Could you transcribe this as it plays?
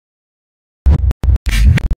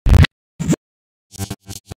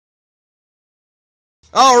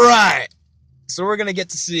All right. So we're gonna get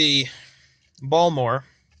to see Balmore,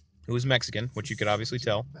 who is Mexican, which you could obviously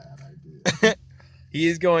tell. Bad idea. He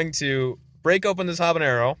is going to break open this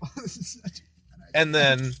habanero and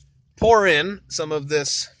then pour in some of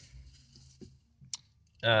this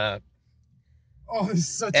oh, this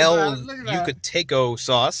is such El a bad. Look at that. Yucateco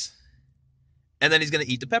sauce, and then he's gonna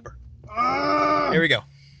eat the pepper. Ah! Here we go.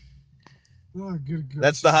 Oh, good.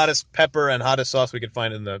 That's the hottest pepper and hottest sauce we could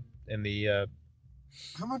find in the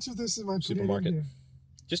How much of this am I supermarket. here?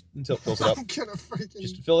 Just until it fills it up. I'm gonna freaking.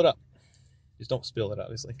 Just fill it up. Just don't spill it,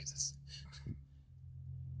 obviously, because it's.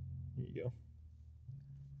 Here you go.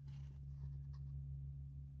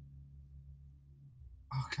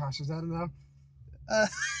 Oh gosh, is that enough?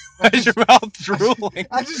 Is your mouth drooling?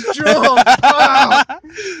 I just drooled. Wow. A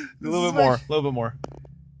little bit more. A little bit more.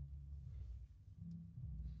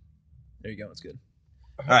 There you go. It's good.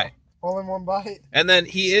 All right. All in one bite. And then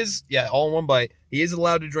he is, all in one bite. He is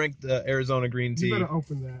allowed to drink the Arizona green tea. You better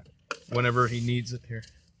open that. Whenever he needs it. Here,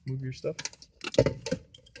 move your stuff.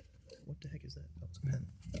 What the heck is that? Oh, it's a pen.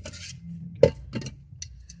 Okay.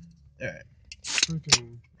 All right.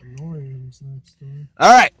 Freaking annoying next door. All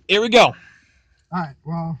right, here we go. All right,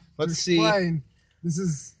 well, Let's see. This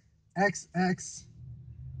is XX.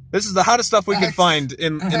 This is the hottest stuff we could find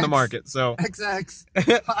in the market. So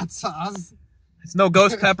XX hot sauce. It's no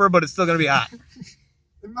ghost pepper, but it's still gonna be hot.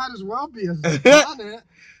 It might as well be as on it.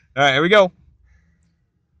 All right, here we go.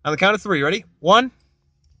 On the count of 3, ready? 1,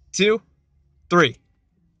 2, 3.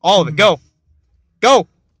 All of it. Go. Go.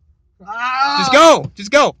 Ah! Just go.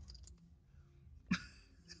 Just go.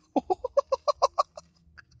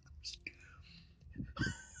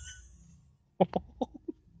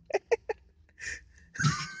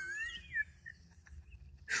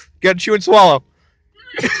 Gotta chew and swallow.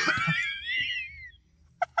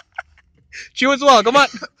 Chew and swallow. Come on.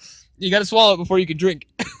 You gotta swallow it before you can drink.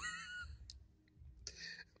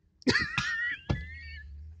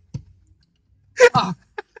 Ah.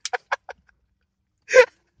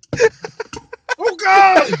 Oh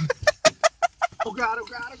God! Oh God! Oh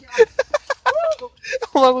God! Oh God!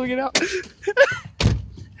 Hold on, let me get out.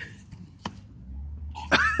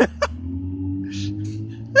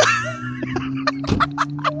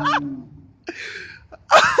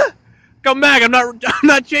 Come back! I'm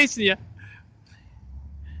not chasing you.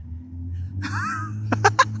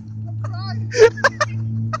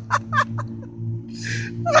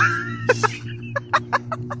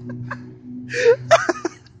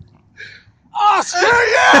 Oh, screw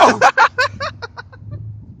you!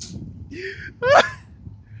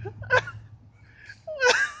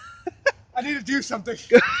 I need to do something.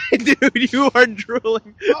 Dude, you are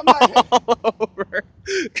drooling all over.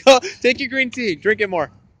 Go, take your green tea. Drink it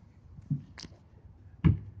more.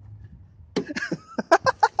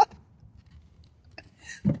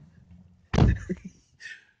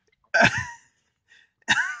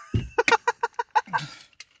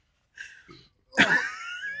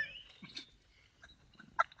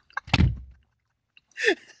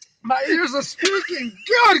 My ears are speaking.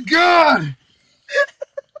 Good God!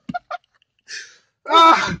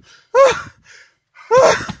 Ah!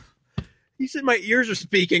 You said my ears are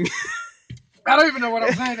speaking. I don't even know what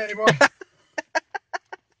I'm saying anymore.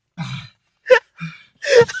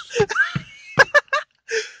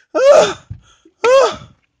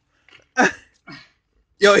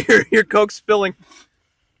 Yo, your Coke's spilling.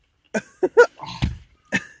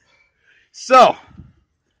 So,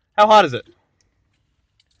 how hot is it?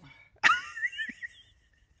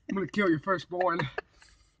 I'm gonna kill your firstborn.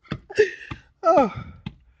 Oh.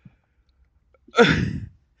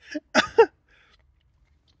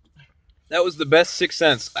 That was the best 6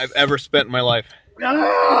 cents I've ever spent in my life.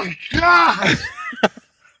 Oh God!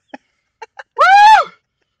 Woo!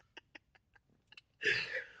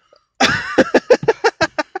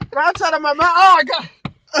 Right out of my mouth. Oh, I got.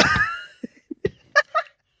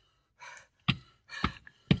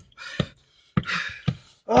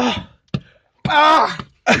 Oh. Ah!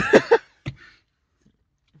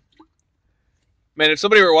 Man, if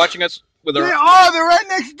somebody were watching us with their They're right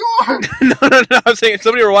next door. no, I'm saying if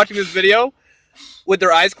somebody were watching this video with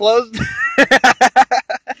their eyes closed.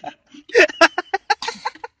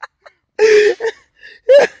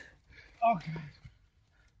 Okay.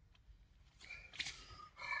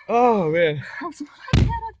 Oh man.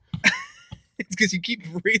 It's because you keep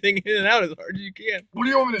breathing in and out as hard as you can. What do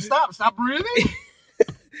you want me to stop? Stop breathing?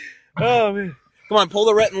 Oh man. Come on, pull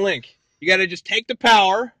the Rhett and Link. You gotta just take the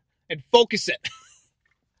power and focus it.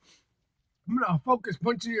 I'm gonna focus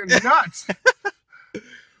punch you in the nuts.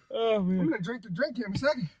 Oh man. I'm gonna drink the drink here in a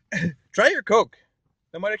second. Try your Coke.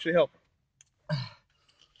 That might actually help.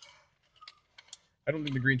 I don't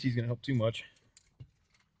think the green tea is going to help too much.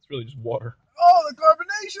 It's really just water. Oh, the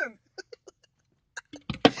carbonation!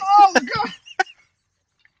 Oh, God!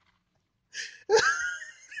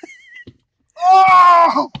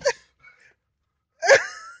 Oh!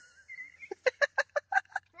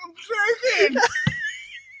 I'm shaking!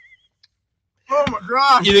 Oh, my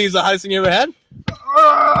God! You think it's the hottest thing you ever had?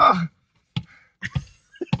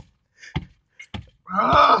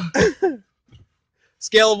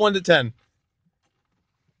 Scale of 1 to 10.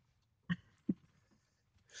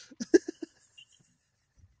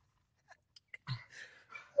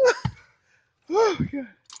 Oh, God.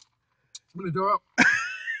 I'm gonna throw up.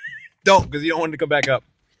 Don't, because you don't want it to come back up.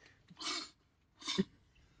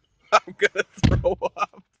 I'm gonna throw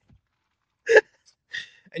up.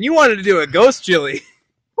 And you wanted to do a ghost chili.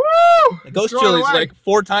 Woo! A ghost chili is like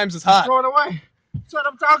 4 times as hot. It's going away. That's what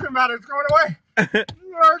I'm talking about. It's going away. No,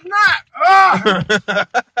 it's not. Oh!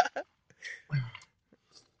 I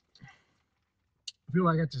feel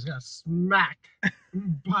like I just got smacked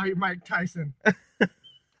by Mike Tyson.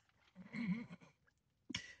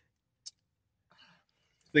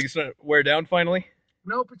 Think it's starting to wear down finally?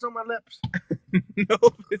 Nope, it's on my lips.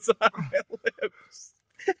 Nope, it's on my lips.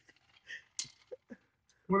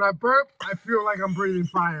 When I burp, I feel like I'm breathing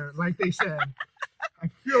fire, like they said. I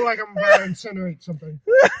feel like I'm about to incinerate something.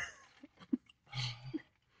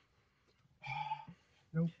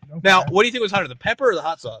 Nope, no Now, fire. what do you think was hotter, the pepper or the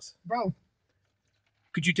hot sauce? Both.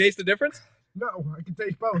 Could you taste the difference? No, I can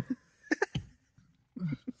taste both.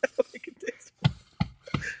 I can taste both.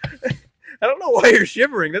 I don't know why you're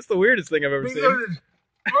shivering. That's the weirdest thing I've ever seen.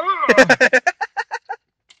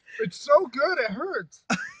 It's so good, it hurts.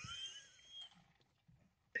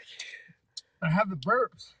 I have the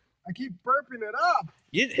burps. I keep burping it up.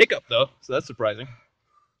 You didn't hiccup, though, so that's surprising.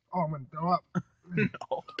 Oh, I'm going to throw up.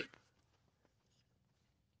 No.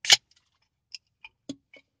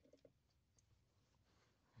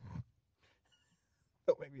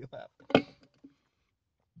 Don't make me laugh.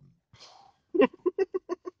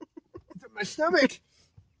 It's in my stomach.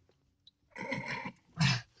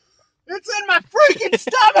 It's in my freaking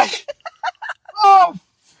stomach. Oh.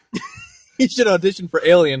 You should audition for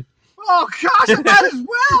Alien. Oh, gosh, I might as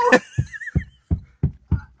well.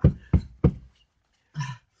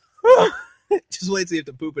 Just wait till you have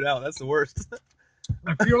to poop it out. That's the worst.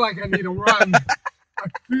 I feel like I need to run. I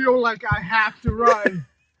feel like I have to run.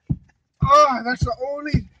 Oh, that's the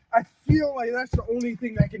only... I feel like that's the only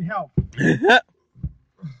thing that can help. I'm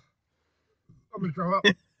going to throw up.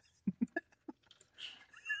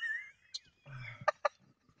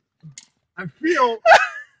 I feel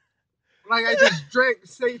like I just drank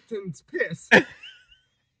Satan's piss.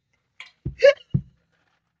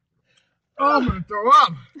 Oh, I'm going to throw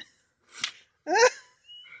up.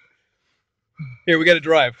 Here, we got to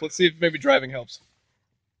drive. Let's see if maybe driving helps.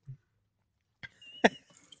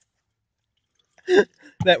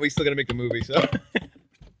 That we still got to make the movie, so.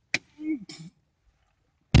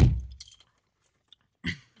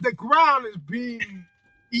 The ground is being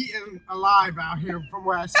eaten alive out here from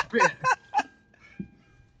where I spit.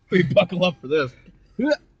 We buckle up for this.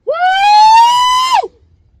 Woo!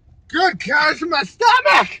 Good catch in my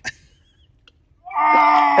stomach!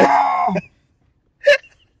 Oh!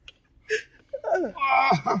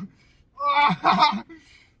 Oh! Oh!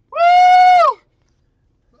 Woo!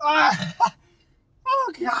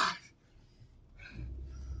 Oh, God.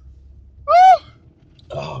 Woo!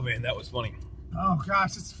 Oh, man, that was funny. Oh,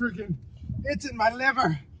 gosh, it's in my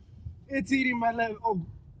liver. It's eating my liver. Oh.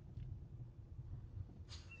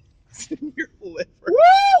 It's in your liver.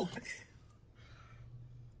 Woo!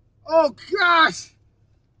 Oh, gosh.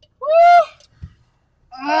 Woo!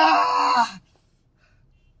 Ah!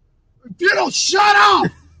 Diddle, shut up!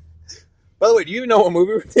 By the way, do you even know what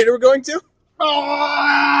movie theater we're going to?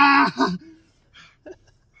 Ah!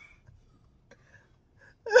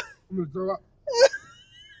 I'm gonna throw up.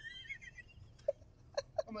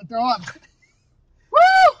 I'm gonna throw up. Woo!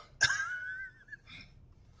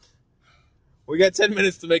 We got 10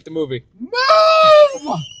 minutes to make the movie. Move!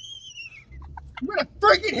 I'm gonna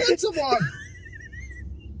freaking hit someone!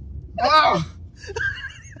 Oh!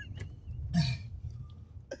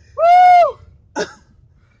 Woo!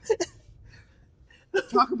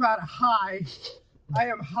 Talk about a high. I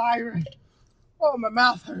am high right. Oh, my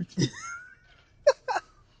mouth hurts.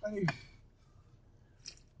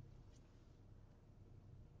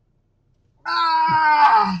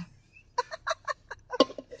 Ah!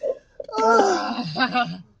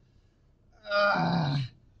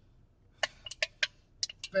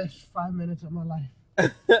 Best 5 minutes of my life.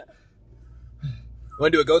 Want to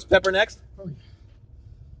do a ghost pepper next? Oh,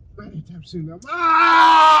 yeah. Anytime soon, though.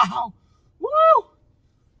 Ah! Woo!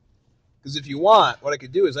 Because if you want, what I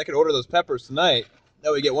could do is I could order those peppers tonight.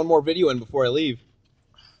 That way we get one more video in before I leave.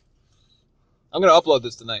 I'm going to upload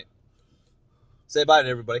this tonight. Say bye to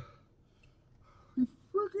everybody. You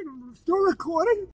freaking still recording?